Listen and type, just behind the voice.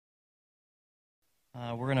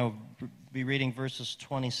We're going to be reading verses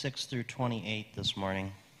 26 through 28 this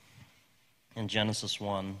morning in Genesis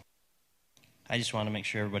 1. I just want to make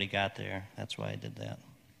sure everybody got there. That's why I did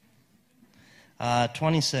that.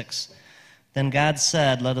 26. Then God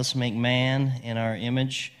said, "Let us make man in our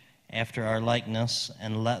image, after our likeness,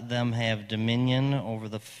 and let them have dominion over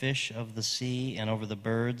the fish of the sea, and over the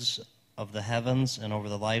birds of the heavens, and over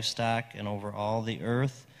the livestock, and over all the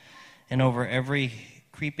earth, and over every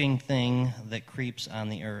creeping thing that creeps on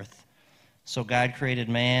the earth." So God created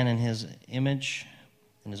man in his image,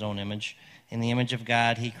 in his own image. In the image of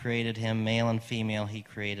God he created him, male and female he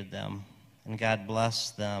created them. And God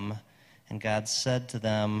blessed them, and God said to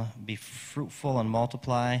them, "Be fruitful and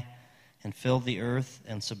multiply, and fill the earth,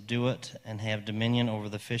 and subdue it, and have dominion over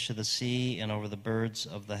the fish of the sea, and over the birds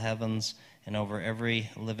of the heavens, and over every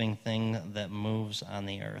living thing that moves on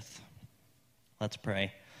the earth." Let's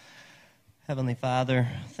pray. Heavenly Father,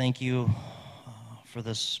 thank you for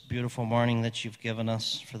this beautiful morning that you've given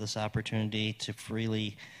us, for this opportunity to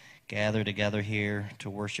freely gather together here to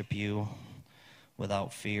worship you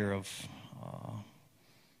without fear of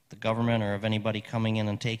the government or of anybody coming in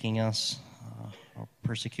and taking us or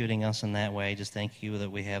persecuting us in that way. Just thank you that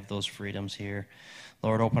we have those freedoms here.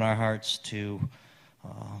 Lord, open our hearts to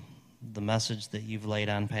the message that you've laid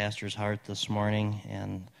on Pastor's heart this morning,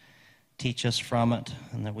 and teach us from it,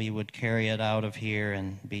 and that we would carry it out of here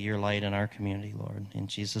and be your light in our community, Lord. In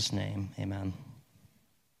Jesus' name, amen.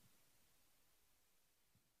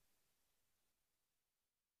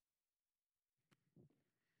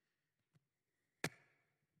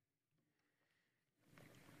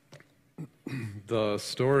 The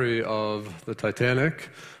story of the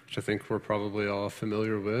Titanic, which I think we're probably all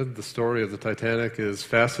familiar with. The story of the Titanic is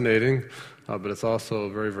fascinating, but it's also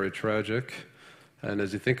very, very tragic. And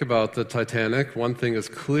as you think about the Titanic, one thing is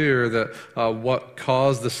clear, that what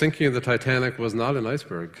caused the sinking of the Titanic was not an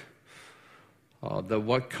iceberg. That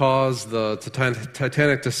what caused the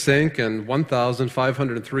Titanic to sink and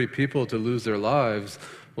 1,503 people to lose their lives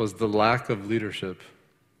was the lack of leadership.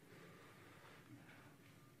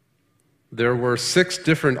 There were 6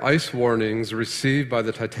 different ice warnings received by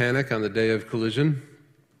the Titanic on the day of collision.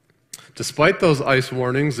 Despite those ice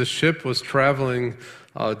warnings, the ship was traveling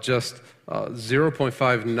just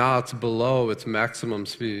 0.5 knots below its maximum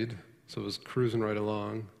speed, so it was cruising right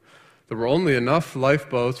along. There were only enough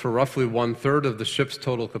lifeboats for roughly 1/3 of the ship's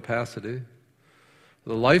total capacity.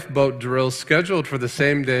 The lifeboat drill scheduled for the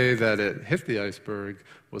same day that it hit the iceberg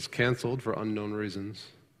was canceled for unknown reasons.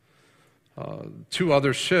 2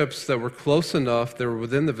 other ships that were close enough, that were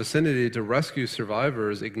within the vicinity to rescue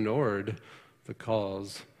survivors, ignored the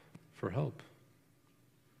calls for help.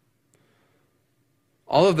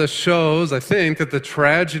 All of this shows, I think, that the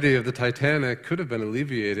tragedy of the Titanic could have been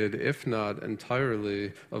alleviated, if not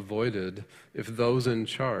entirely avoided, if those in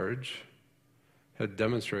charge had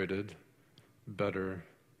demonstrated better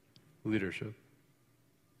leadership.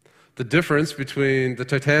 The difference between the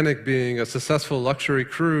Titanic being a successful luxury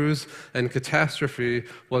cruise and catastrophe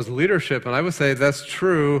was leadership, and I would say that's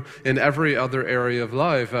true in every other area of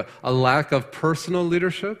life. A lack of personal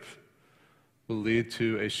leadership will lead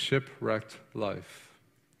to a shipwrecked life.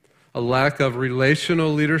 A lack of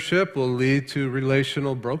relational leadership will lead to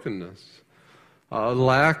relational brokenness. A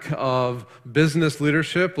lack of business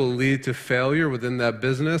leadership will lead to failure within that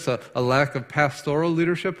business. A lack of pastoral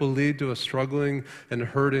leadership will lead to a struggling and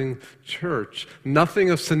hurting church. Nothing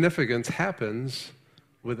of significance happens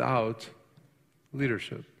without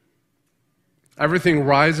leadership. Everything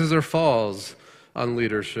rises or falls on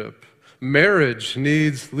leadership. Marriage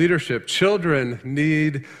needs leadership. Children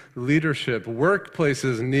need leadership.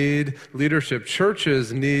 Workplaces need leadership.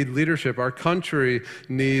 Churches need leadership. Our country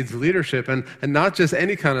needs leadership. And not just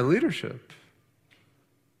any kind of leadership,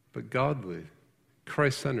 but godly,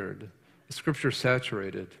 Christ-centered,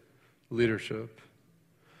 Scripture-saturated leadership.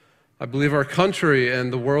 I believe our country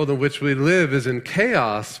and the world in which we live is in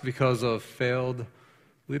chaos because of failed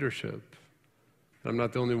leadership. I'm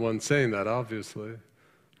not the only one saying that, obviously.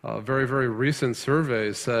 A very, very recent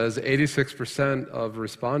survey says 86% of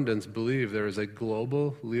respondents believe there is a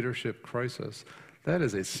global leadership crisis. That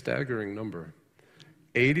is a staggering number.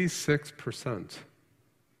 86%.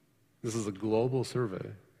 This is a global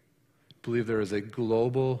survey. Believe there is a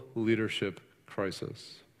global leadership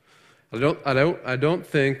crisis. I don't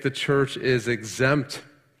think the church is exempt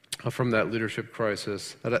from that leadership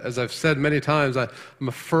crisis. As I've said many times, I'm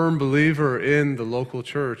a firm believer in the local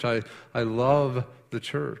church. I love the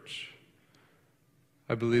church.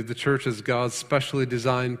 I believe the church is God's specially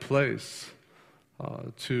designed place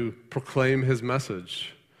to proclaim his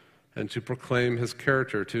message and to proclaim his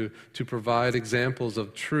character, to provide examples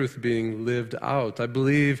of truth being lived out. I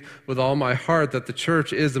believe with all my heart that the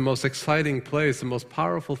church is the most exciting place, the most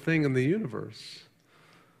powerful thing in the universe.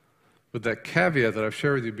 With that caveat that I've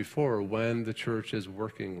shared with you before, when the church is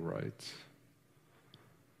working right.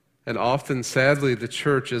 And often, sadly, the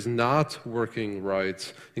church is not working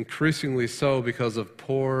right, increasingly so because of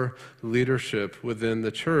poor leadership within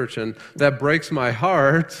the church. And that breaks my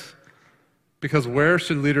heart, because where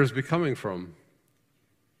should leaders be coming from?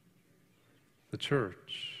 The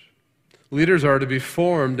church. Leaders are to be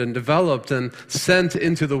formed and developed and sent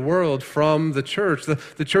into the world from the church.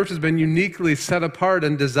 The church has been uniquely set apart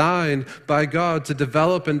and designed by God to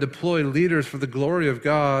develop and deploy leaders for the glory of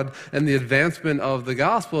God and the advancement of the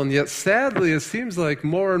gospel. And yet, sadly, it seems like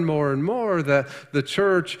more and more and more that the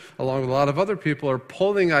church, along with a lot of other people, are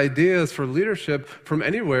pulling ideas for leadership from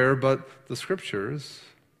anywhere but the Scriptures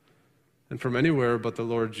and from anywhere but the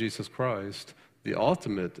Lord Jesus Christ, the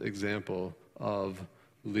ultimate example of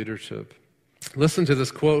leadership. Listen to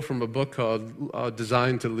this quote from a book called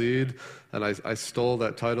Designed to Lead, and I stole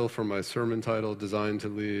that title from my sermon title, Designed to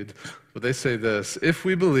Lead. But they say this: if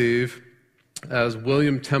we believe, as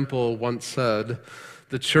William Temple once said,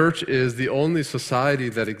 the church is the only society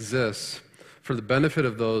that exists for the benefit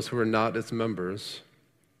of those who are not its members,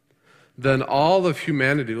 then all of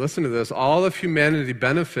humanity, listen to this, all of humanity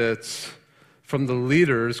benefits from the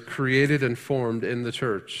leaders created and formed in the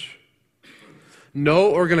church.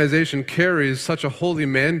 No organization carries such a holy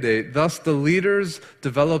mandate. Thus, the leaders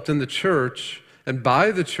developed in the church and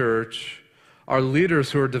by the church are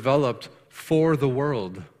leaders who are developed for the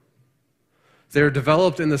world. They're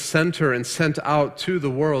developed in the center and sent out to the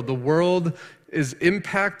world. The world is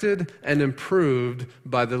impacted and improved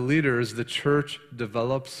by the leaders the church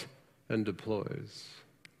develops and deploys.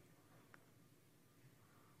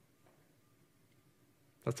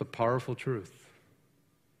 That's a powerful truth.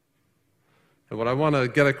 And what I want to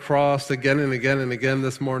get across again and again and again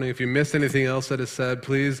this morning, if you missed anything else that is said,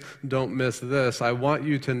 please don't miss this. I want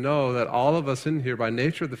you to know that all of us in here, by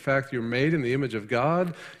nature of the fact you're made in the image of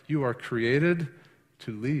God, you are created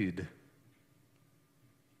to lead.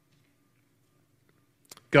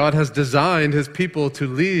 God has designed his people to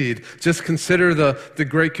lead. Just consider the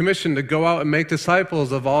Great Commission to go out and make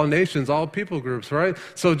disciples of all nations, all people groups, right?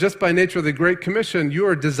 So just by nature of the Great Commission, you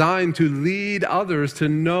are designed to lead others to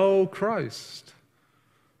know Christ.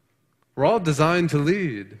 We're all designed to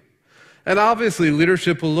lead. And obviously,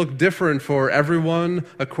 leadership will look different for everyone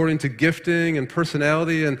according to gifting and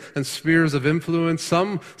personality and spheres of influence.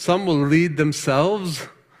 Some will lead themselves.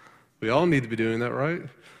 We all need to be doing that, right?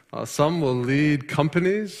 Some will lead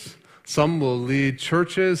companies, some will lead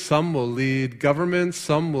churches, some will lead governments,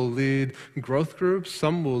 some will lead growth groups,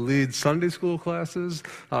 some will lead Sunday school classes,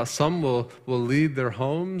 some will lead their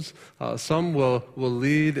homes, some will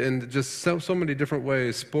lead in just so many different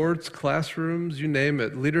ways. Sports, classrooms, you name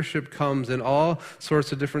it. Leadership comes in all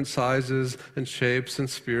sorts of different sizes and shapes and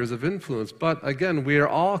spheres of influence. But again, we are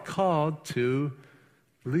all called to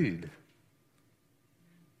lead.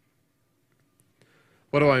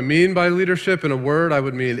 What do I mean by leadership? In a word, I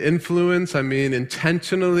would mean influence. I mean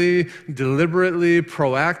intentionally, deliberately,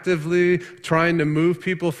 proactively trying to move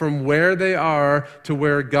people from where they are to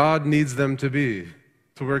where God needs them to be,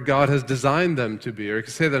 to where God has designed them to be. Or you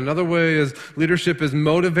could say that another way is leadership is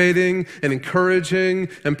motivating and encouraging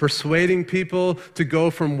and persuading people to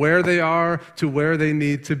go from where they are to where they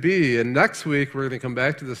need to be. And next week, we're going to come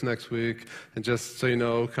back to this next week, and just so you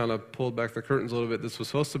know, kind of pulled back the curtains a little bit. This was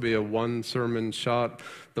supposed to be a one sermon shot.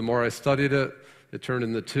 The more I studied it, it turned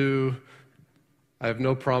into two. I have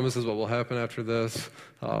no promises what will happen after this,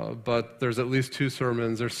 but there's at least two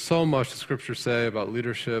sermons. There's so much the Scriptures say about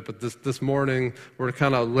leadership, but this morning we're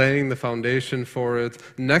kind of laying the foundation for it.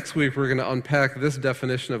 Next week we're going to unpack this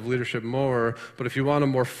definition of leadership more, but if you want a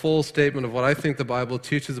more full statement of what I think the Bible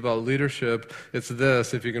teaches about leadership, it's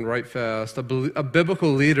this, if you can write fast. A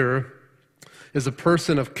biblical leader is a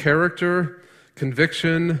person of character,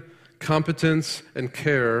 conviction, competence, and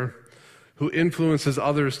care, who influences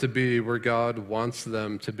others to be where God wants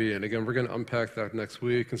them to be. And again, we're going to unpack that next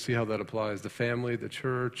week and see how that applies to family, the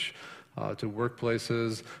church, to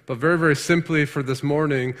workplaces. But very, very simply for this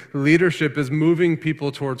morning, leadership is moving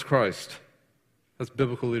people towards Christ. That's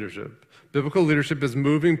biblical leadership. Biblical leadership is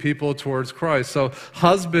moving people towards Christ. So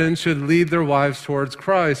husbands should lead their wives towards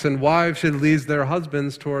Christ, and wives should lead their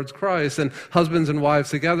husbands towards Christ, and husbands and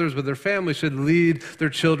wives together with their family should lead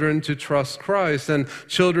their children to trust Christ, and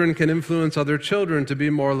children can influence other children to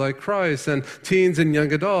be more like Christ, and teens and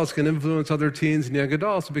young adults can influence other teens and young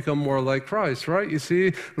adults to become more like Christ, right? You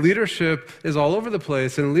see, leadership is all over the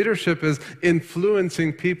place, and leadership is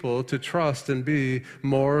influencing people to trust and be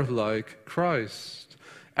more like Christ.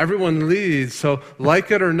 Everyone leads, so like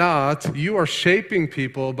it or not, you are shaping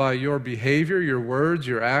people by your behavior, your words,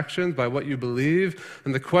 your actions, by what you believe.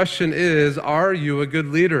 And the question is, are you a good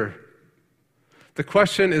leader? The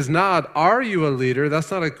question is not, are you a leader? That's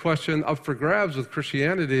not a question up for grabs with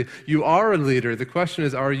Christianity. You are a leader. The question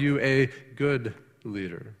is, are you a good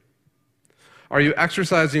leader? Are you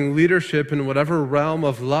exercising leadership in whatever realm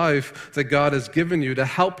of life that God has given you to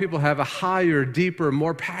help people have a higher, deeper,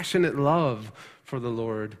 more passionate love for the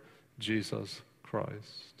Lord Jesus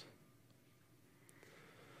Christ?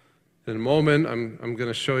 In a moment, I'm going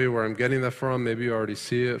to show you where I'm getting that from. Maybe you already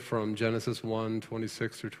see it from Genesis 1,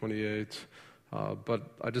 26 through 28. But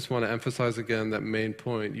I just want to emphasize again that main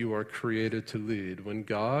point. You are created to lead. When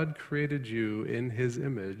God created you in His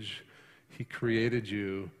image, He created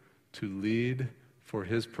you to lead for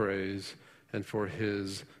His praise and for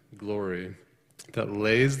His glory. That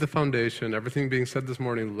lays the foundation, everything being said this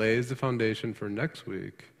morning lays the foundation for next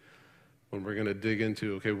week when we're going to dig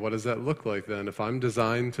into, okay, what does that look like then? If I'm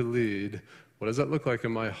designed to lead, what does that look like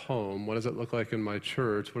in my home? What does it look like in my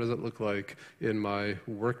church? What does it look like in my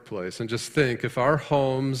workplace? And just think, if our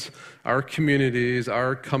homes, our communities,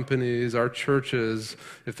 our companies, our churches,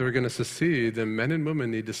 if they're going to succeed, then men and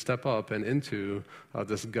women need to step up and into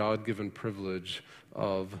this God-given privilege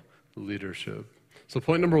of leadership. So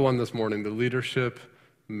point number one this morning, the leadership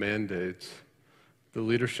mandate. The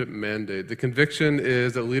leadership mandate. The conviction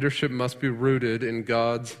is that leadership must be rooted in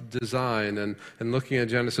God's design. And looking at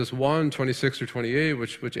Genesis 1, 26 through 28,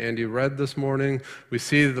 which Andy read this morning, we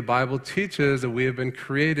see that the Bible teaches that we have been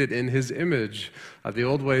created in His image. The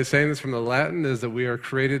old way of saying this from the Latin is that we are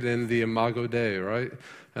created in the imago Dei, right?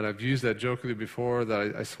 And I've used that jokingly before,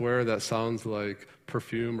 that I swear that sounds like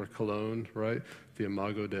perfume or cologne, right? The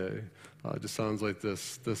imago Dei. It just sounds like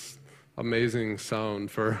this amazing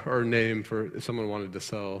sound for, or name for, if someone wanted to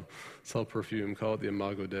sell perfume, call it the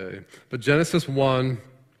imago Dei. But Genesis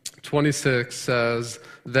 1:26 says,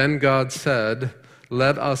 "Then God said,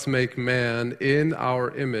 let us make man in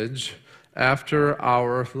our image, after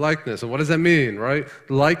our likeness." And what does that mean, right?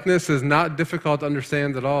 Likeness is not difficult to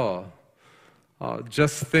understand at all.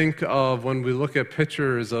 Just think of when we look at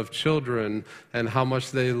pictures of children and how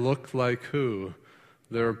much they look like who?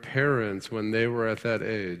 Their parents when they were at that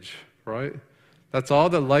age, right? That's all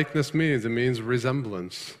that likeness means. It means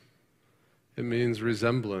resemblance. It means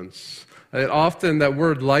resemblance. That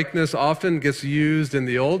word likeness often gets used in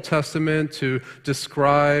the Old Testament to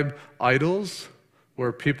describe idols,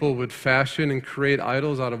 where people would fashion and create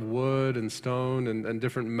idols out of wood and stone and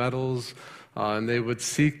different metals. And they would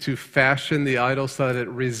seek to fashion the idol so that it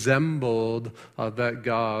resembled that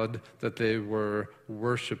God that they were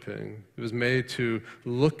worshiping. It was made to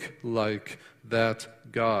look like that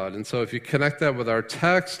God. And so if you connect that with our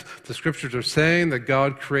text, the scriptures are saying that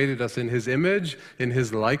God created us in His image, in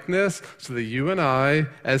His likeness, so that you and I,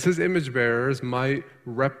 as His image bearers, might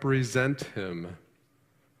represent Him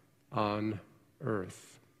on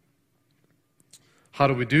earth. How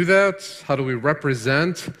do we do that? How do we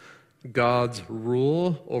represent God's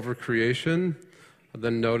rule over creation?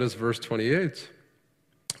 Then notice verse 28.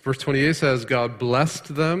 Verse 28 says, God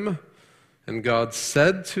blessed them, and God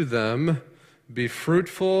said to them, be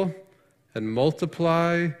fruitful and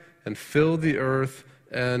multiply and fill the earth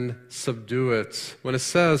and subdue it. When it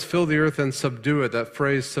says fill the earth and subdue it, that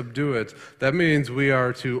phrase subdue it, that means we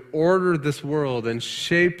are to order this world and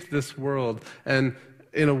shape this world and,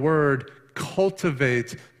 in a word,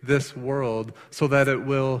 cultivate this world so that it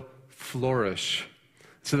will flourish,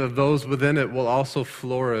 so that those within it will also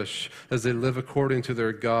flourish as they live according to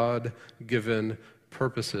their God-given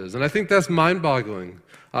purposes. And I think that's mind-boggling,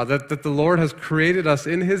 that the Lord has created us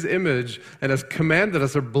in His image and has commanded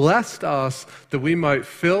us or blessed us that we might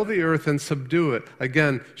fill the earth and subdue it.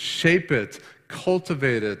 Again, shape it,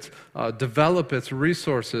 cultivate it, develop its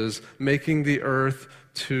resources, making the earth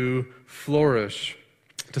to flourish.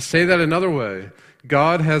 To say that another way,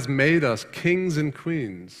 God has made us kings and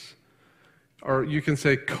queens, or you can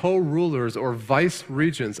say co-rulers or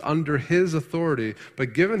vice-regents under His authority,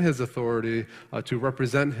 but given His authority to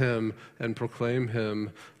represent Him and proclaim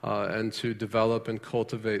Him and to develop and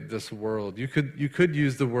cultivate this world. You could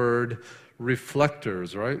use the word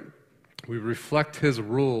reflectors, right? We reflect his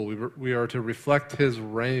rule. We are to reflect his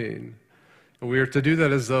reign. And we are to do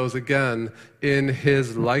that as those, again, in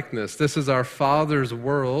his likeness. This is our Father's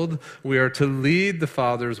world. We are to lead the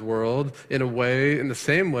Father's world in the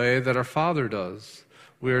same way that our Father does.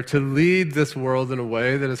 We are to lead this world in a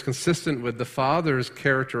way that is consistent with the Father's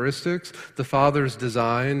characteristics, the Father's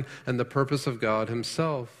design, and the purpose of God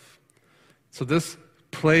himself. So this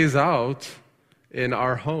plays out in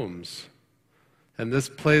our homes, and this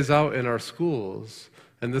plays out in our schools,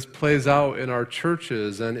 and this plays out in our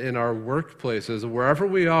churches and in our workplaces. Wherever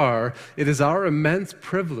we are, it is our immense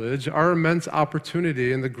privilege, our immense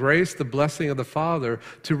opportunity, and the grace, the blessing of the Father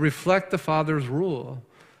to reflect the Father's rule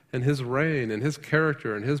and his reign and his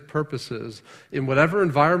character and his purposes in whatever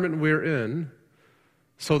environment we're in,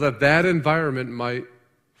 so that that environment might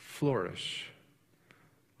flourish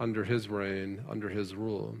under his reign, under his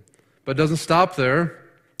rule. But it doesn't stop there.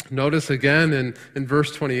 Notice again in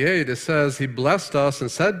verse 28, it says, he blessed us and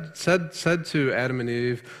said to Adam and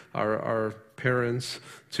Eve, our parents,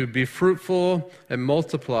 to be fruitful and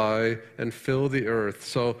multiply and fill the earth.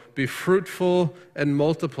 So be fruitful and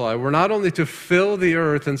multiply. We're not only to fill the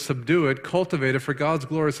earth and subdue it, cultivate it for God's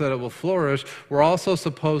glory so that it will flourish, we're also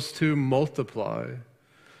supposed to multiply.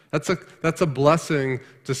 That's a blessing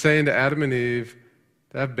to saying to Adam and Eve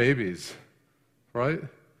to have babies, right?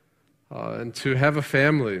 And to have a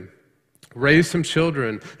family, raise some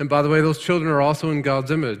children. And by the way, those children are also in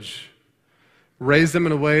God's image. Raise them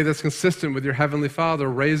in a way that's consistent with your Heavenly Father.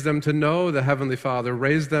 Raise them to know the Heavenly Father.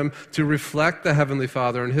 Raise them to reflect the Heavenly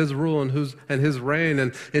Father and his rule and his reign.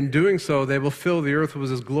 And in doing so, they will fill the earth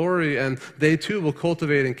with his glory, and they too will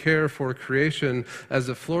cultivate and care for creation as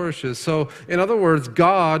it flourishes. So, in other words,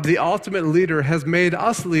 God, the ultimate leader, has made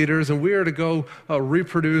us leaders, and we are to go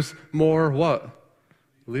reproduce more what?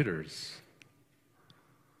 Leaders.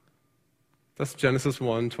 That's Genesis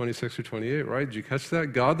 1, 26 through 28, right? Did you catch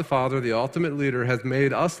that? God the Father, the ultimate leader, has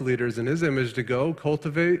made us leaders in his image to go,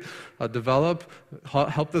 cultivate, develop,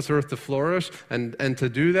 help this earth to flourish. And to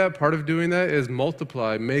do that, part of doing that is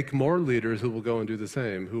multiply, make more leaders who will go and do the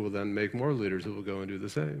same, who will then make more leaders who will go and do the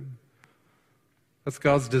same. That's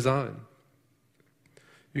God's design.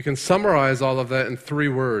 You can summarize all of that in 3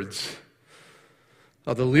 words.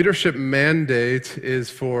 The leadership mandate is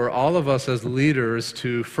for all of us as leaders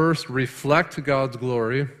to first reflect God's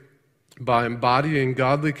glory by embodying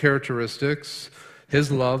godly characteristics,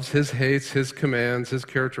 his loves, his hates, his commands, his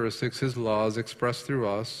characteristics, his laws expressed through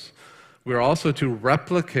us. We're also to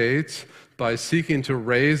replicate by seeking to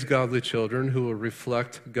raise godly children who will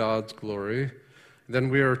reflect God's glory. Then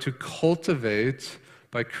we are to cultivate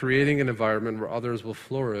by creating an environment where others will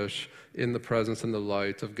flourish in the presence and the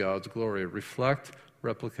light of God's glory. Reflect,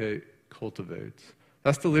 replicate, cultivate.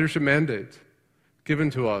 That's the leadership mandate given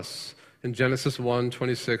to us in Genesis 1,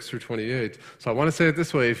 26 through 28. So I want to say it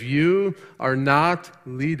this way. If you are not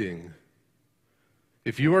leading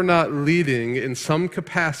in some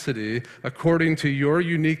capacity according to your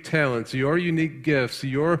unique talents, your unique gifts,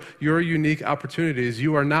 your unique opportunities,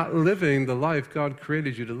 you are not living the life God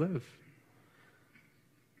created you to live.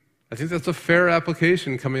 I think that's a fair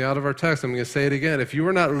application coming out of our text. I'm going to say it again. If you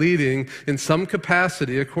are not leading in some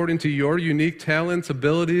capacity according to your unique talents,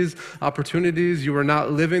 abilities, opportunities, you are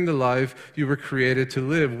not living the life you were created to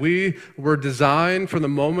live. We were designed from the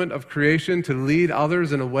moment of creation to lead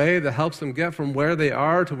others in a way that helps them get from where they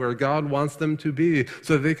are to where God wants them to be,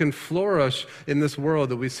 so that they can flourish in this world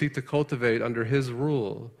that we seek to cultivate under his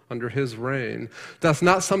rule, under his reign. That's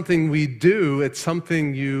not something we do, it's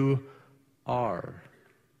something you are.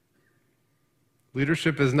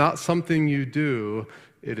 Leadership is not something you do,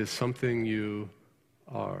 it is something you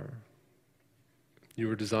are. You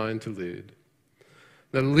were designed to lead.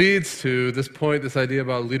 That leads to this point, this idea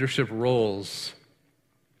about leadership roles.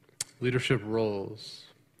 Leadership roles.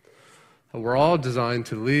 We're all designed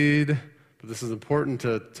to lead, but this is important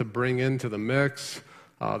to bring into the mix.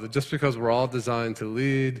 That just because we're all designed to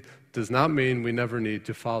lead does not mean we never need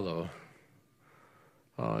to follow.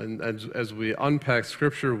 And as we unpack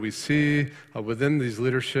Scripture, we see within these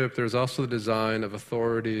leadership, there's also the design of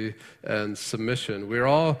authority and submission. We're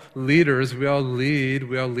all leaders, we all lead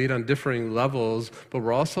on differing levels, but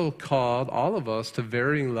we're also called, all of us, to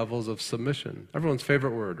varying levels of submission. Everyone's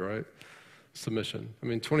favorite word, right? Submission. I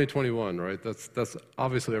mean, 2021, right? That's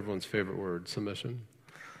obviously everyone's favorite word, submission.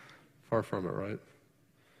 Far from it, right?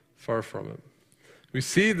 Far from it. We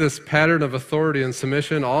see this pattern of authority and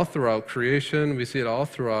submission all throughout creation. We see it all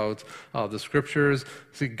throughout the Scriptures.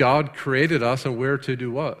 See, God created us, and we're to do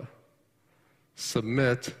what?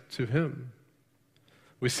 Submit to him.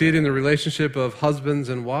 We see it in the relationship of husbands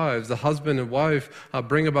and wives. The husband and wife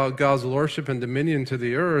bring about God's lordship and dominion to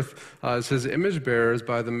the earth as his image bearers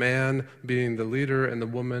by the man being the leader and the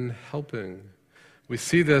woman helping. We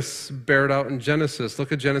see this bared out in Genesis.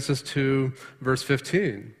 Look at Genesis 2, verse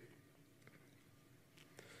 15.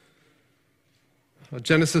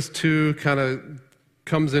 Genesis 2 kind of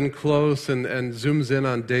comes in close and zooms in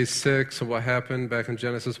on day 6 of what happened back in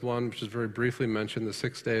Genesis 1, which is very briefly mentioned, the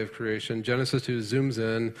 6th day of creation. Genesis 2 zooms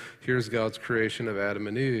in. Here's God's creation of Adam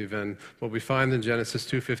and Eve. And what we find in Genesis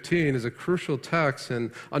 2:15 is a crucial text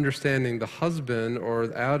in understanding the husband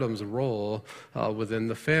or Adam's role within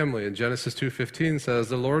the family. And Genesis 2:15 says,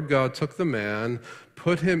 the Lord God took the man,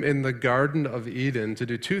 put him in the Garden of Eden to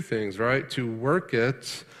do 2 things, right? To work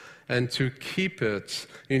it and to keep it.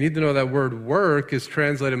 You need to know that word work is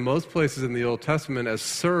translated most places in the Old Testament as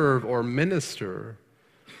serve or minister.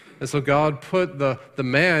 And so God put the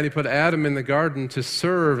man, he put Adam in the garden to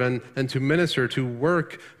serve and to minister, to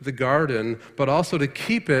work the garden, but also to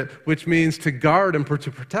keep it, which means to guard and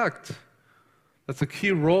to protect. That's a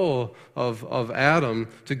key role of Adam,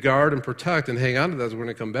 to guard and protect, and hang on to that as we're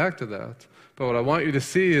going to come back to that. But what I want you to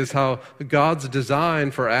see is how God's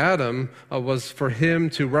design for Adam was for him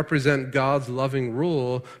to represent God's loving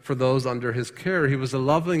rule for those under his care. He was to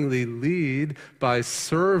lovingly lead by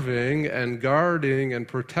serving and guarding and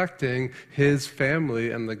protecting his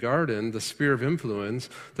family and the garden, the sphere of influence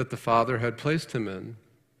that the Father had placed him in.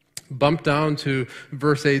 Bump down to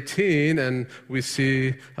verse 18, and we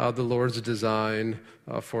see the Lord's design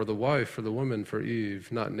for the wife, for the woman, for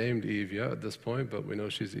Eve. Not named Eve yet at this point, but we know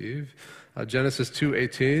she's Eve. Genesis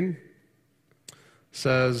 2:18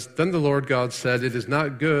 says, then the Lord God said, it is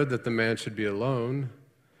not good that the man should be alone.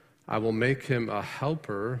 I will make him a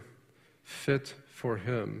helper fit for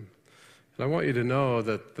him. And I want you to know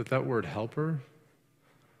that word helper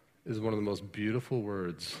is one of the most beautiful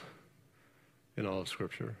words in all of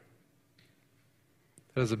Scripture.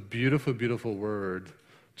 It is a beautiful, beautiful word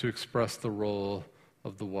to express the role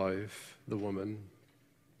of the wife, the woman.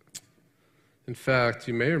 In fact,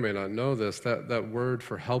 you may or may not know this, that word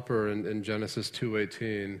for helper in Genesis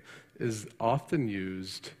 2:18 is often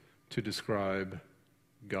used to describe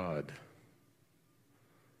God.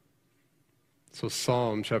 So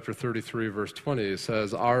Psalm chapter 33, verse 20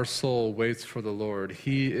 says, our soul waits for the Lord.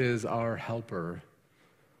 He is our helper.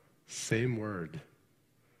 Same word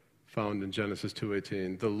found in Genesis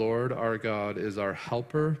 2:18. The Lord our God is our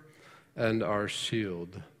helper and our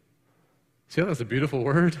shield. See how that's a beautiful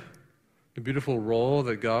word? A beautiful role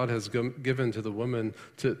that God has given to the woman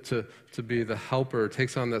to be the helper. It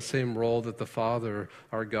takes on that same role that the Father,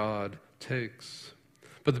 our God, takes.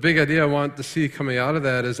 But the big idea I want to see coming out of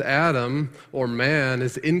that is Adam, or man,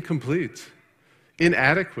 is incomplete,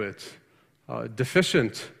 inadequate,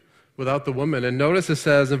 deficient without the woman. And notice it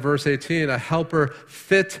says in verse 18, a helper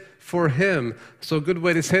fit for him. So a good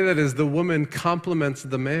way to say that is the woman complements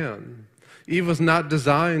the man. Eve was not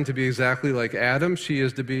designed to be exactly like Adam. She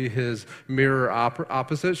is to be his mirror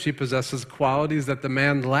opposite. She possesses qualities that the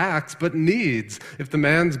man lacks but needs. If the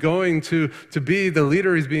man's going to be the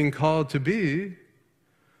leader he's being called to be,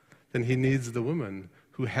 then he needs the woman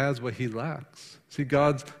who has what he lacks. See,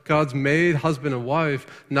 God's made husband and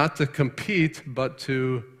wife not to compete but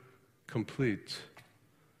to complete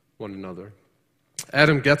one another.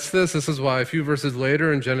 Adam gets this. This is why a few verses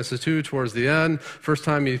later in Genesis 2, towards the end, first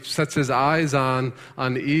time he sets his eyes on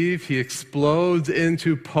Eve, he explodes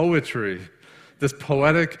into poetry, this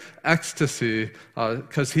poetic ecstasy,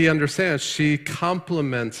 because he understands she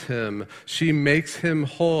complements him. She makes him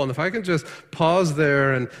whole. And if I can just pause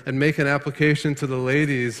there and make an application to the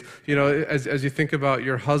ladies, you know, as you think about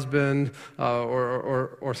your husband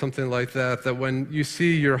or something like that, that when you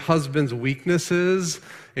see your husband's weaknesses,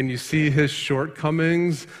 and you see his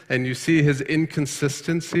shortcomings, and you see his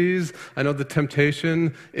inconsistencies, I know the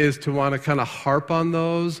temptation is to want to kind of harp on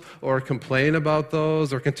those, or complain about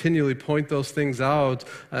those, or continually point those things out.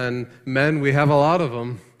 And men, we have a lot of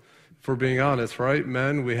them, if we're being honest, right?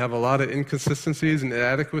 Men, we have a lot of inconsistencies and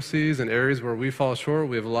inadequacies and areas where we fall short.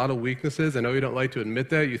 We have a lot of weaknesses. I know you don't like to admit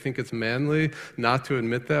that. You think it's manly not to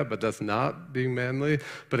admit that, but that's not being manly.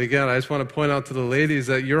 But again, I just want to point out to the ladies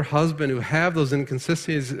that your husband who have those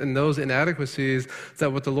inconsistencies and those inadequacies,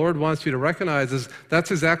 that what the Lord wants you to recognize is that's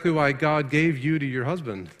exactly why God gave you to your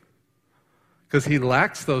husband. Because he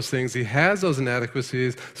lacks those things. He has those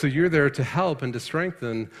inadequacies. So you're there to help and to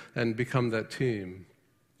strengthen and become that team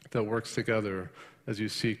that works together as you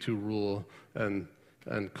seek to rule and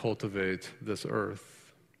cultivate this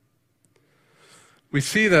earth. We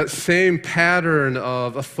see that same pattern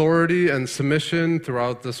of authority and submission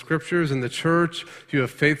throughout the scriptures in the church. You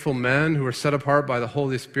have faithful men who are set apart by the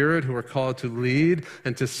Holy Spirit, who are called to lead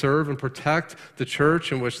and to serve and protect the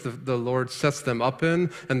church in which the Lord sets them up in.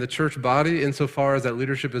 And the church body, insofar as that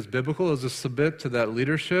leadership is biblical, is to submit to that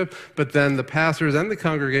leadership. But then the pastors and the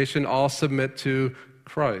congregation all submit to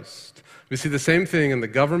Christ. We see the same thing in the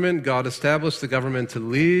government. God established the government to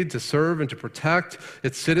lead, to serve, and to protect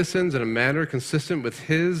its citizens in a manner consistent with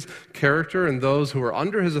his character, and those who are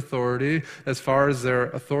under his authority, as far as their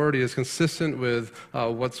authority is consistent with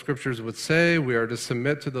what scriptures would say, we are to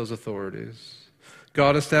submit to those authorities.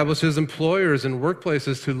 God establishes employers and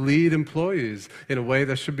workplaces to lead employees in a way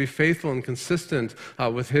that should be faithful and consistent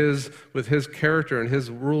with his character and his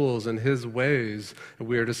rules and his ways. And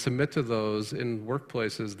we are to submit to those in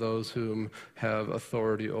workplaces, those whom have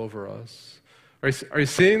authority over us. Are you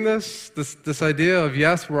seeing this idea of,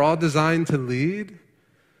 yes, we're all designed to lead,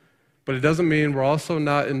 but it doesn't mean we're also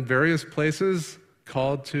not in various places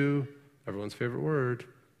called to, everyone's favorite word,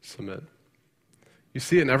 submit. You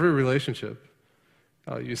see it in every relationship.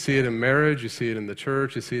 You see it in marriage, you see it in the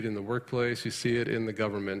church, you see it in the workplace, you see it in the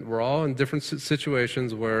government. We're all in different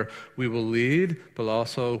situations where we will lead, but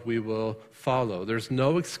also we will follow. There's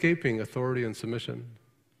no escaping authority and submission.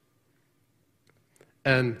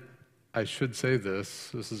 And I should say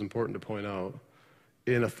this is important to point out.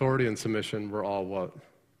 In authority and submission, we're all what?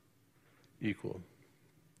 Equal.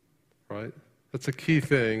 Right? That's a key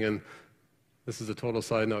thing, and this is a total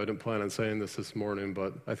side note. I didn't plan on saying this morning,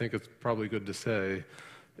 but I think it's probably good to say,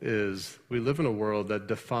 is we live in a world that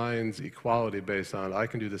defines equality based on, I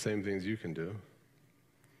can do the same things you can do.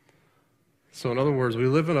 So in other words, we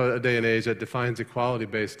live in a day and age that defines equality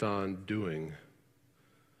based on doing.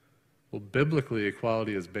 Well, biblically,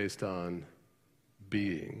 equality is based on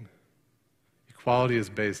being. Equality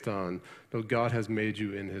is based on, no, God has made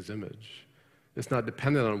you in his image. It's not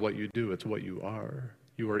dependent on what you do, it's what you are.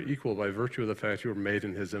 You are equal by virtue of the fact you were made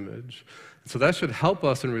in his image. So that should help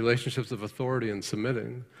us in relationships of authority and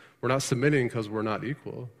submitting. We're not submitting because we're not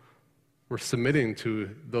equal. We're submitting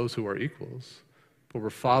to those who are equals, but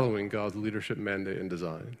we're following God's leadership mandate and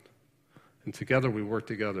design. And together we work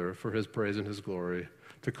together for his praise and his glory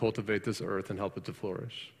to cultivate this earth and help it to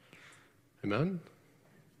flourish. Amen?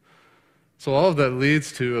 So all of that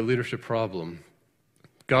leads to a leadership problem.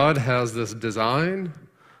 God has this design.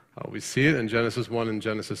 We see it in Genesis 1 and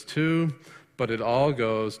Genesis 2, but it all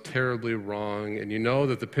goes terribly wrong. And you know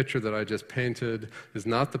that the picture that I just painted is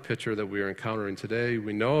not the picture that we are encountering today.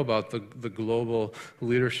 We know about the global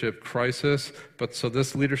leadership crisis, but so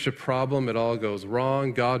this leadership problem, it all goes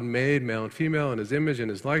wrong. God made male and female in his image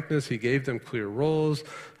and his likeness. He gave them clear roles.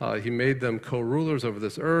 He made them co-rulers over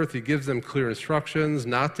this earth. He gives them clear instructions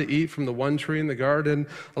not to eat from the one tree in the garden.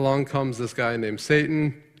 Along comes this guy named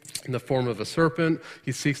Satan. In the form of a serpent,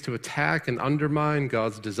 he seeks to attack and undermine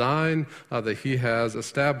God's design that he has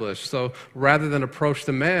established. So rather than approach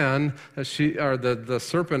the man, the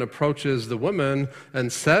serpent approaches the woman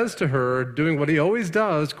and says to her, doing what he always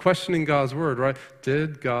does, questioning God's word, right?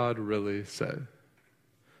 Did God really say?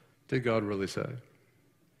 Did God really say?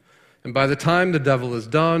 And by the time the devil is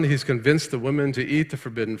done, he's convinced the woman to eat the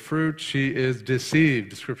forbidden fruit. She is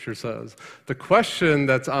deceived, Scripture says. The question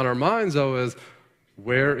that's on our minds, though, is,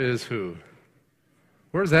 where is who?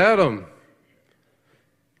 Where's Adam?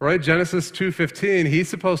 Right? Genesis 2:15, he's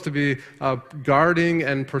supposed to be guarding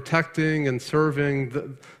and protecting and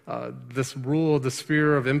serving this rule, the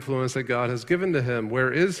sphere of influence that God has given to him.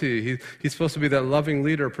 Where is he? He's supposed to be that loving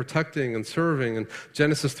leader, protecting and serving. And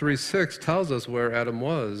Genesis 3:6 tells us where Adam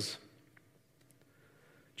was.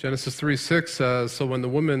 Genesis 3:6 says, so when the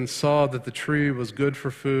woman saw that the tree was good for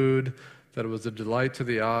food, that it was a delight to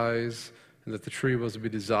the eyes, and that the tree was to be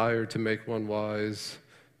desired to make one wise.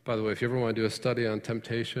 By the way, if you ever want to do a study on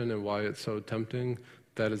temptation and why it's so tempting,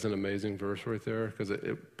 that is an amazing verse right there, because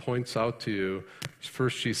it points out to you,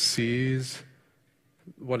 first she sees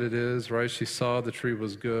what it is, right? She saw the tree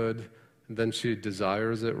was good, and then she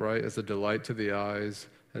desires it, right? As a delight to the eyes,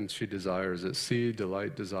 and she desires it. See,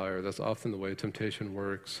 delight, desire. That's often the way temptation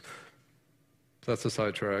works. That's a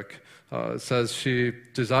sidetrack. It says she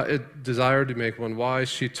desired to make one wise.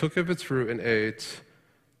 She took of its fruit and ate.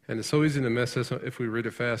 And it's so easy to miss this if we read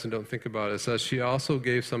it fast and don't think about it. It says she also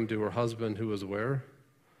gave some to her husband who was where?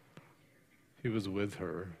 He was with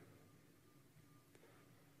her.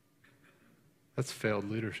 That's failed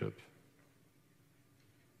leadership.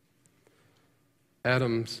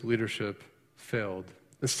 Adam's leadership failed.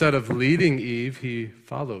 Instead of leading Eve, he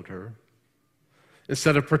followed her.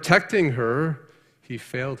 Instead of protecting her, he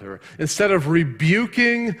failed her. Instead of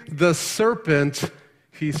rebuking the serpent,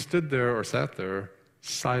 he stood there or sat there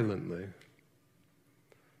silently.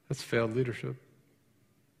 That's failed leadership.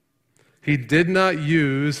 He did not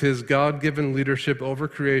use his God-given leadership over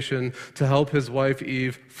creation to help his wife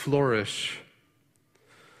Eve flourish.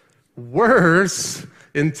 Worse,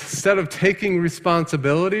 instead of taking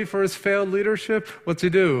responsibility for his failed leadership, what's he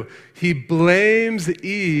do? He blames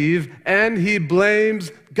Eve and he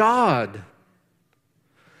blames God.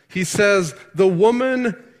 He says, the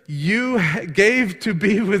woman you gave to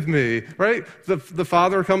be with me, right? The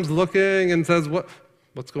father comes looking and says,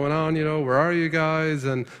 what's going on, where are you guys?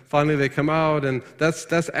 And finally they come out, and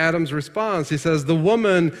that's Adam's response. He says, the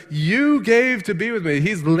woman you gave to be with me.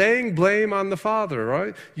 He's laying blame on the father,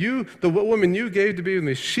 right? The woman you gave to be with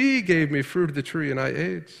me, she gave me fruit of the tree and I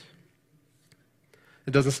ate.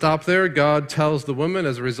 It doesn't stop there. God tells the woman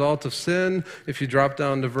as a result of sin, if you drop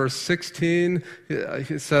down to verse 16,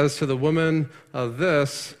 he says to the woman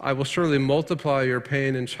this, I will surely multiply your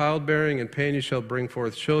pain in childbearing, and pain you shall bring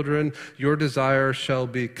forth children. Your desire shall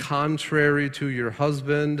be contrary to your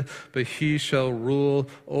husband, but he shall rule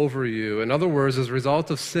over you. In other words, as a result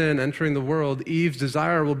of sin entering the world, Eve's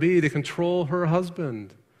desire will be to control her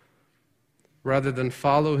husband rather than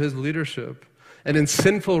follow his leadership. And in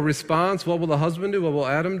sinful response, what will the husband do? What will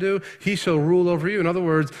Adam do? He shall rule over you. In other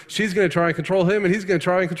words, she's going to try and control him, and he's going to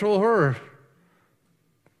try and control her.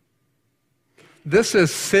 This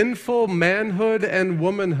is sinful manhood and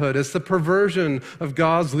womanhood. It's the perversion of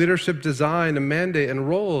God's leadership design and mandate and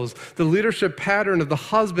roles. The leadership pattern of the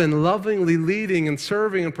husband lovingly leading and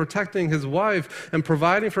serving and protecting his wife and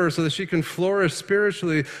providing for her so that she can flourish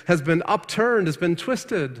spiritually has been upturned, has been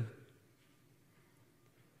twisted.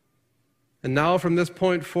 And now from this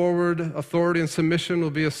point forward, authority and submission will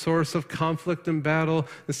be a source of conflict and battle.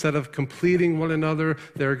 Instead of completing one another,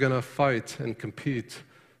 they're going to fight and compete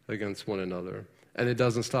against one another. And it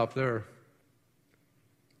doesn't stop there.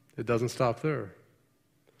 It doesn't stop there.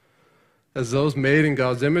 As those made in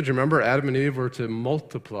God's image, remember Adam and Eve were to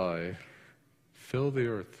multiply, fill the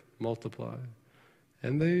earth, multiply.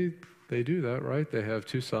 And they do that, right? They have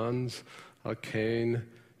two sons, Cain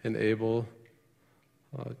and Abel.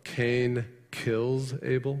 Cain kills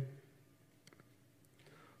Abel.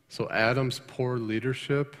 So Adam's poor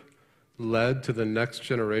leadership led to the next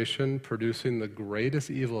generation producing the greatest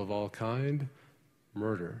evil of all kind,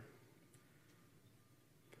 murder.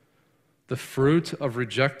 The fruit of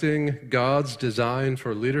rejecting God's design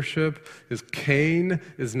for leadership is Cain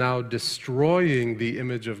is now destroying the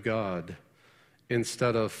image of God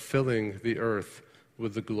instead of filling the earth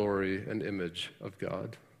with the glory and image of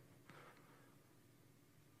God.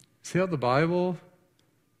 See how the Bible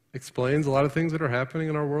explains a lot of things that are happening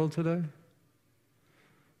in our world today?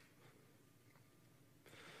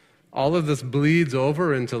 All of this bleeds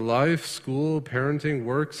over into life, school, parenting,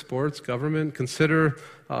 work, sports, government. Consider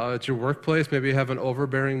at your workplace, maybe you have an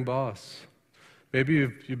overbearing boss. Maybe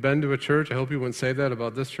you've been to a church, I hope you wouldn't say that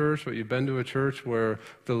about this church, but you've been to a church where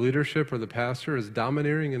the leadership or the pastor is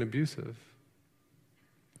domineering and abusive.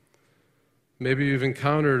 Maybe you've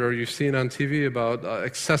encountered or you've seen on TV about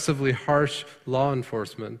excessively harsh law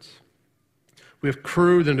enforcement. We have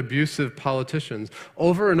crude and abusive politicians.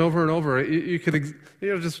 Over and over and over, you could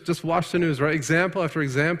just watch the news, right? Example after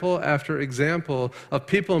example after example of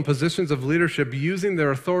people in positions of leadership using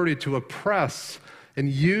their authority to oppress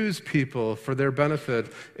and use people for their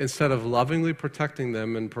benefit instead of lovingly protecting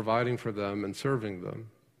them and providing for them and serving them.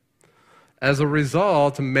 As a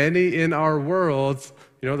result, many in our world,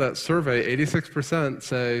 that survey, 86%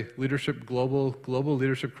 say leadership, global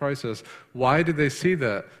leadership crisis. Why did they see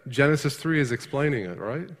that? Genesis 3 is explaining it,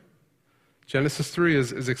 right? Genesis 3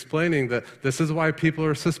 is explaining that this is why people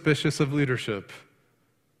are suspicious of leadership.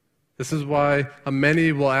 This is why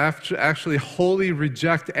many will actually wholly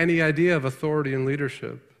reject any idea of authority and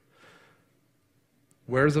leadership.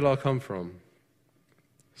 Where does it all come from?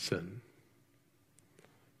 Sin.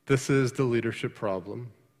 This is the leadership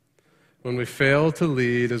problem. When we fail to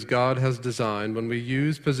lead as God has designed, when we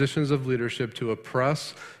use positions of leadership to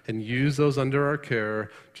oppress and use those under our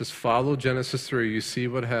care, just follow Genesis 3. You see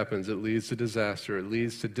what happens. It leads to disaster. It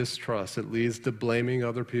leads to distrust. It leads to blaming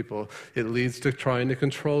other people. It leads to trying to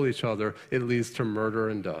control each other. It leads to murder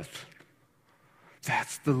and death.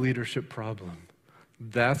 That's the leadership problem.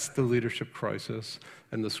 That's the leadership crisis.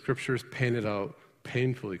 And the scriptures paint it out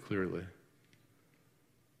painfully clearly.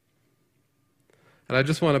 And I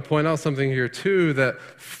just want to point out something here, too, that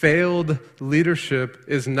failed leadership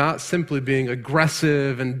is not simply being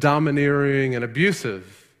aggressive and domineering and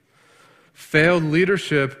abusive. Failed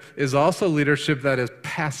leadership is also leadership that is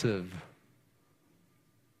passive.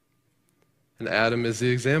 And Adam is the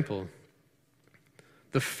example.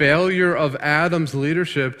 The failure of Adam's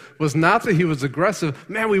leadership was not that he was aggressive.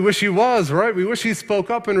 Man, we wish he was, right? We wish he spoke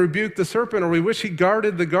up and rebuked the serpent, or we wish he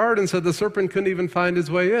guarded the garden so the serpent couldn't even find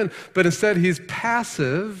his way in. But instead, he's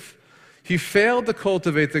passive. He failed to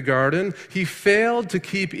cultivate the garden. He failed to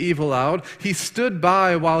keep evil out. He stood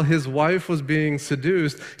by while his wife was being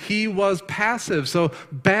seduced. He was passive. So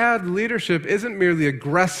bad leadership isn't merely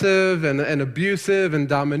aggressive and abusive and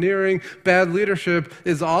domineering. Bad leadership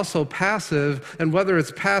is also passive. And whether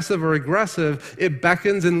it's passive or aggressive, it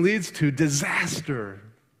beckons and leads to disaster.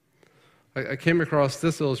 I came across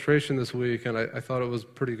this illustration this week, and I thought it was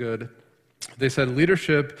pretty good. They said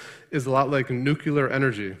leadership is a lot like nuclear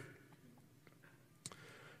energy.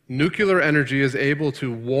 Nuclear energy is able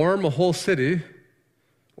to warm a whole city,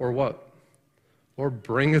 or what? Or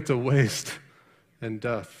bring it to waste and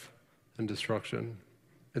death and destruction.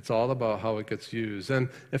 It's all about how it gets used. And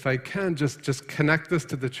if I can, just connect this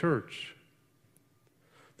to the church.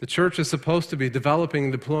 The church is supposed to be developing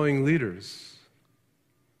and deploying leaders.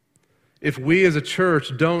 If we as a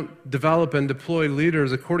church don't develop and deploy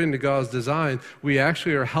leaders according to God's design, we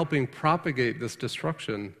actually are helping propagate this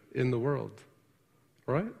destruction in the world.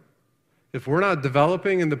 Right? If we're not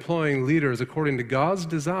developing and deploying leaders according to God's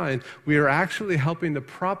design, we are actually helping to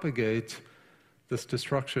propagate this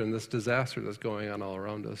destruction, this disaster that's going on all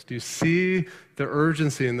around us. Do you see the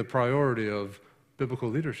urgency and the priority of biblical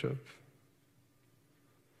leadership?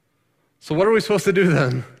 So what are we supposed to do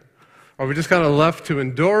then? Are we just kind of left to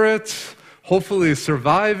endure it, hopefully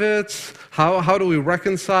survive it? How do we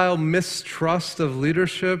reconcile mistrust of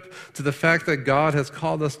leadership to the fact that God has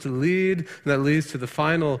called us to lead? And that leads to the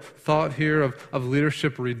final thought here of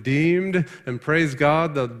leadership redeemed. And praise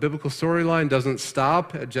God, the biblical storyline doesn't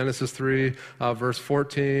stop at Genesis 3, verse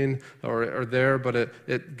 14 or there, but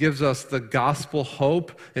it gives us the gospel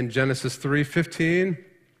hope in Genesis 3:15,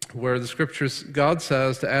 where the scriptures, God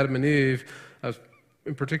says to Adam and Eve,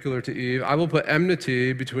 in particular to Eve, I will put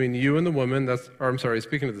enmity between you and the woman,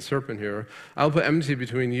 speaking of the serpent here, I will put enmity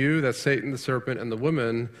between you, that's Satan the serpent, and the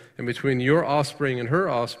woman, and between your offspring and her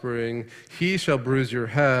offspring. He shall bruise your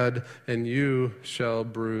head, and you shall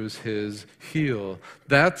bruise his heel.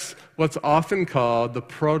 That's what's often called the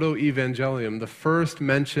proto-evangelium, the first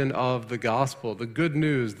mention of the gospel, the good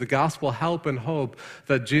news, the gospel help and hope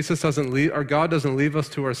that Jesus doesn't leave, or God doesn't leave us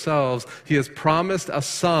to ourselves. He has promised a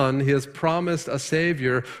son, he has promised a savior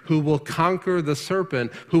who will conquer the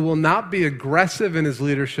serpent, who will not be aggressive in his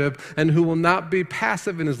leadership and who will not be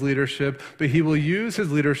passive in his leadership, but he will use his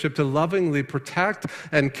leadership to lovingly protect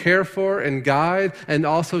and care for and guide, and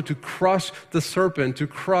also to crush the serpent, to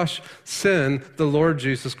crush sin, the Lord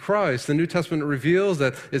Jesus Christ. The New Testament reveals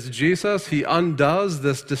that it's Jesus. He undoes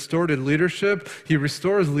this distorted leadership. He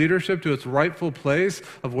restores leadership to its rightful place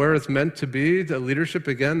of where it's meant to be, the leadership,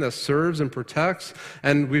 again, that serves and protects.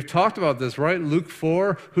 And we've talked about this, right? Luke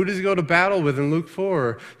 4, who does he go to battle with in Luke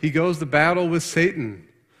 4? He goes to battle with Satan,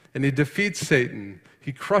 and he defeats Satan.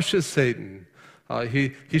 He crushes Satan.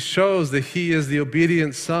 He shows that he is the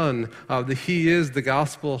obedient son, that he is the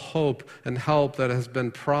gospel hope and help that has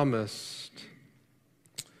been promised.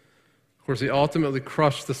 Of course, he ultimately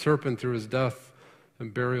crushed the serpent through his death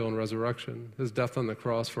and burial and resurrection, his death on the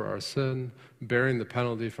cross for our sin, bearing the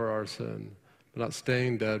penalty for our sin, but not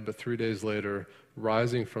staying dead, but 3 days later,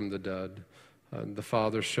 rising from the dead. The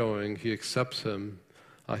Father showing he accepts him.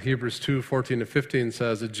 Hebrews 2:14-15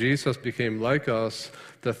 says that Jesus became like us,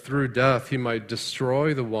 that through death he might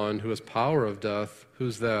destroy the one who has power of death,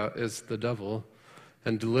 who's that? Is the devil,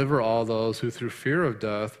 and deliver all those who through fear of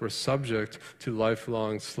death were subject to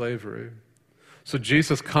lifelong slavery. So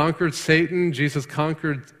Jesus conquered Satan, Jesus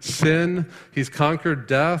conquered sin, he's conquered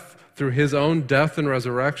death through his own death and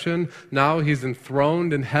resurrection. Now he's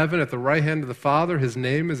enthroned in heaven at the right hand of the Father. His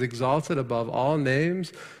name is exalted above all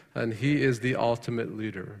names, and he is the ultimate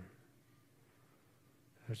leader.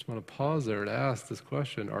 I just want to pause there and ask this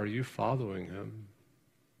question: are you following him?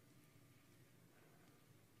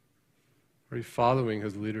 Are you following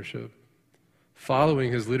his leadership?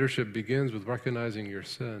 Following his leadership begins with recognizing your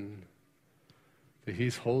sin, that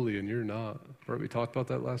he's holy and you're not. Right? We talked about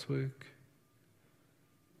that last week.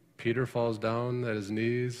 Peter falls down at his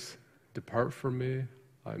knees. Depart from me,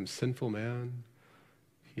 I'm a sinful man.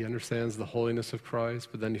 He understands the holiness of Christ,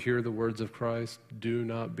 but then hear the words of Christ: do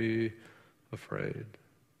not be afraid.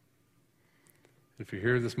 If you're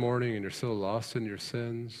here this morning and you're still lost in your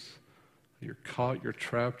sins, you're caught, you're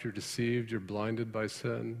trapped, you're deceived, you're blinded by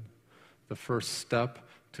sin, the first step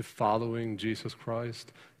to following Jesus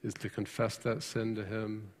Christ is to confess that sin to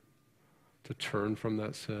him, to turn from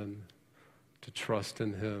that sin, to trust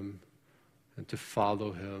in him, and to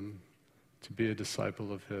follow him, to be a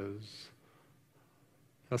disciple of his.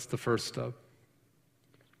 That's the first step.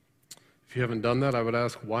 If you haven't done that, I would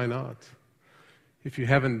ask, why not? If you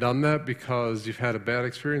haven't done that because you've had a bad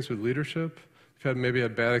experience with leadership, you've maybe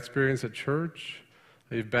had bad experience at church,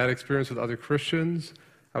 you've had bad experience with other Christians,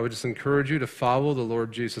 I would just encourage you to follow the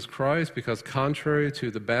Lord Jesus Christ, because contrary to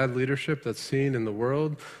the bad leadership that's seen in the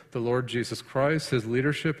world, the Lord Jesus Christ, his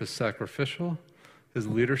leadership is sacrificial, his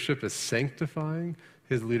leadership is sanctifying,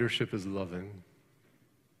 his leadership is loving.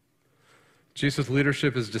 Jesus'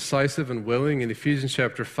 leadership is decisive and willing. In Ephesians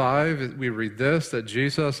chapter 5, we read this, that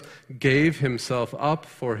Jesus gave himself up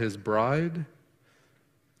for his bride.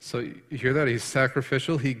 So you hear that? He's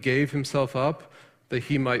sacrificial. He gave himself up that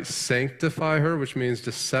he might sanctify her, which means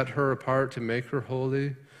to set her apart, to make her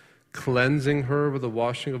holy, cleansing her with the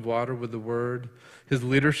washing of water with the word. His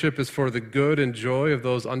leadership is for the good and joy of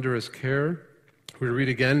those under his care. We read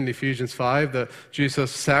again in Ephesians 5 that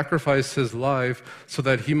Jesus sacrificed his life so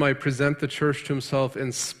that he might present the church to himself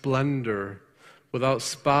in splendor, without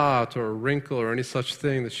spot or wrinkle or any such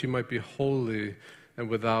thing, that she might be holy and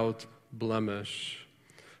without blemish.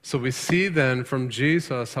 So we see then from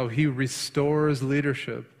Jesus how he restores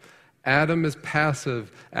leadership. Adam is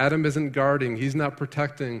passive. Adam isn't guarding. He's not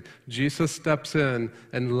protecting. Jesus steps in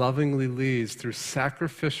and lovingly leads through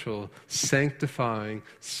sacrificial, sanctifying,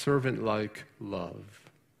 servant-like love.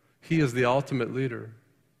 He is the ultimate leader.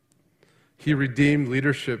 He redeemed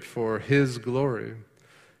leadership for his glory.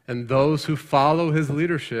 And those who follow his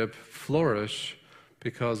leadership flourish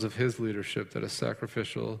because of his leadership that is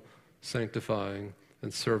sacrificial, sanctifying,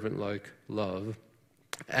 and servant-like love.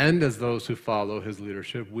 And as those who follow his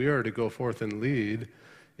leadership, we are to go forth and lead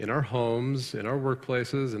in our homes, in our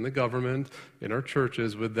workplaces, in the government, in our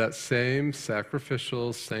churches with that same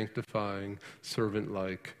sacrificial, sanctifying,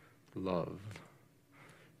 servant-like love.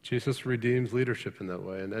 Jesus redeems leadership in that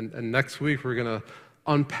way. And next week we're going to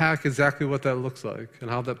unpack exactly what that looks like and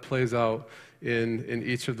how that plays out in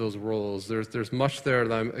each of those roles. There's much there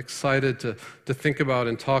that I'm excited to think about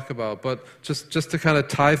and talk about. But just to kind of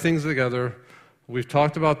tie things together, we've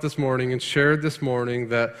talked about this morning and shared this morning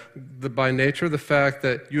that by nature of the fact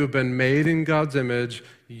that you have been made in God's image,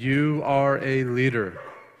 you are a leader.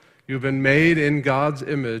 You've been made in God's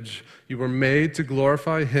image. You were made to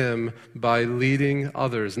glorify him by leading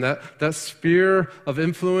others. And that sphere of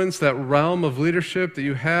influence, that realm of leadership that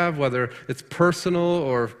you have, whether it's personal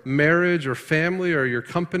or marriage or family or your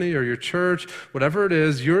company or your church, whatever it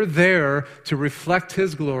is, you're there to reflect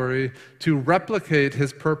his glory, to replicate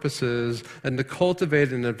his purposes, and to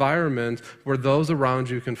cultivate an environment where those around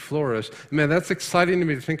you can flourish. Man, that's exciting to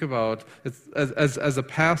me to think about. As a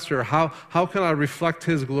pastor, how can I reflect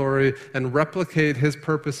his glory and replicate his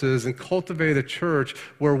purposes and cultivate a church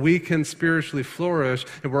where we can spiritually flourish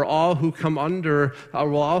and where all who come under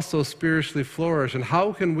will also spiritually flourish? And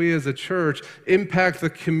how can we as a church impact the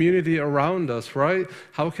community around us, right?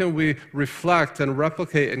 How can we reflect and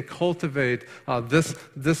replicate and cultivate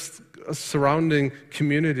this surrounding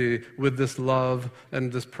community with this love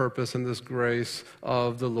and this purpose and this grace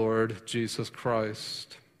of the Lord Jesus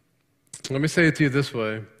Christ? Let me say it to you this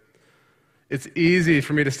way. It's easy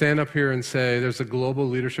for me to stand up here and say there's a global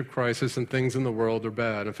leadership crisis and things in the world are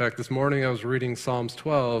bad. In fact, this morning I was reading Psalms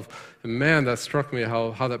 12, and man, that struck me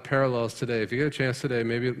how that parallels today. If you get a chance today,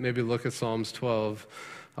 maybe look at Psalms 12.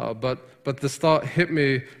 But this thought hit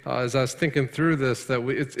me as I was thinking through this, that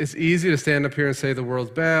it's easy to stand up here and say the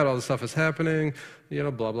world's bad, all this stuff is happening,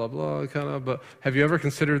 blah, blah, blah, kind of. But have you ever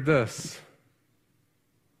considered this?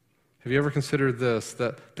 Have you ever considered this,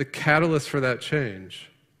 that the catalyst for that change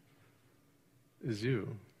is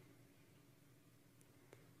you?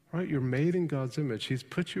 Right? You're made in God's image. He's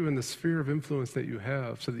put you in the sphere of influence that you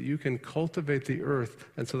have so that you can cultivate the earth,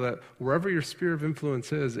 and so that wherever your sphere of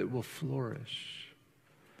influence is, it will flourish.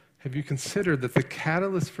 Have you considered that the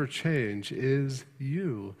catalyst for change is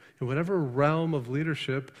you? In whatever realm of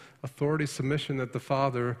leadership, authority, submission that the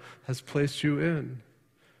Father has placed you in.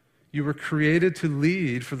 You were created to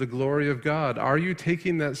lead for the glory of God. Are you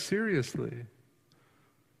taking that seriously?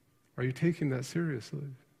 Are you taking that seriously?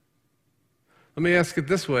 Let me ask it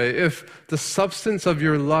this way. If the substance of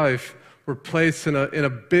your life were placed in a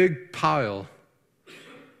big pile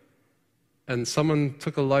and someone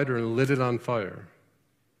took a lighter and lit it on fire,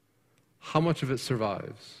 how much of it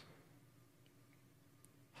survives?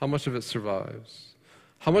 How much of it survives?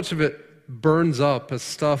 How much of it burns up as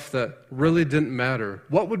stuff that really didn't matter?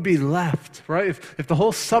 What would be left, right? If the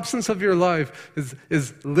whole substance of your life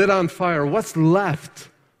is lit on fire, what's left?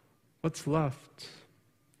 What's left?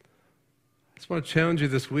 just want to challenge you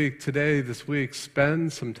this week, this week,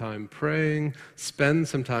 spend some time praying, spend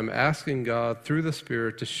some time asking God through the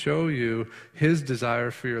Spirit to show you His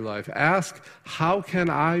desire for your life. Ask, how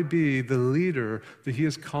can I be the leader that He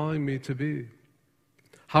is calling me to be?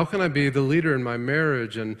 How can I be the leader in my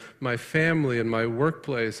marriage and my family and my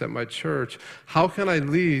workplace, at my church? How can I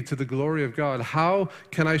lead to the glory of God? How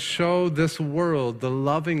can I show this world the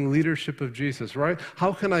loving leadership of Jesus, right?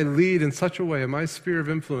 How can I lead in such a way in my sphere of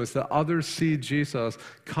influence that others see Jesus,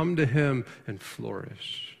 come to Him, and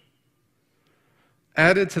flourish?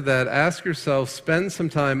 Added to that, ask yourself, spend some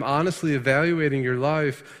time honestly evaluating your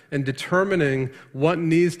life and determining what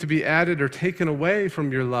needs to be added or taken away from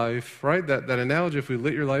your life, right? That analogy, if we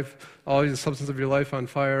lit your life, all the substance of your life on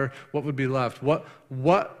fire, what would be left?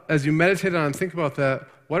 What, as you meditate on and think about that,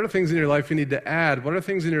 what are things in your life you need to add? What are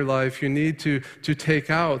things in your life you need to take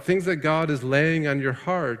out? Things that God is laying on your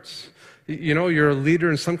heart. You know, you're a leader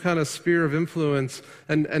in some kind of sphere of influence,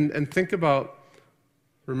 and think about,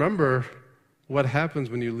 remember, what happens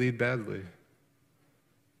when you lead badly?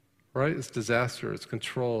 Right? It's disaster, it's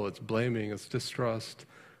control, it's blaming, it's distrust.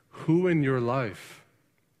 Who in your life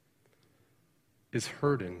is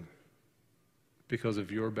hurting because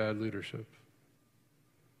of your bad leadership?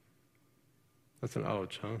 That's an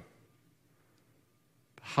ouch, huh?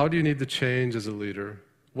 How do you need to change as a leader?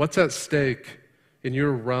 What's at stake in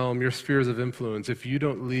your realm, your spheres of influence, if you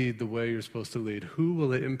don't lead the way you're supposed to lead? Who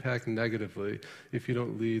will it impact negatively if you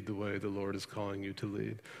don't lead the way the Lord is calling you to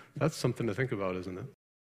lead? That's something to think about, isn't it?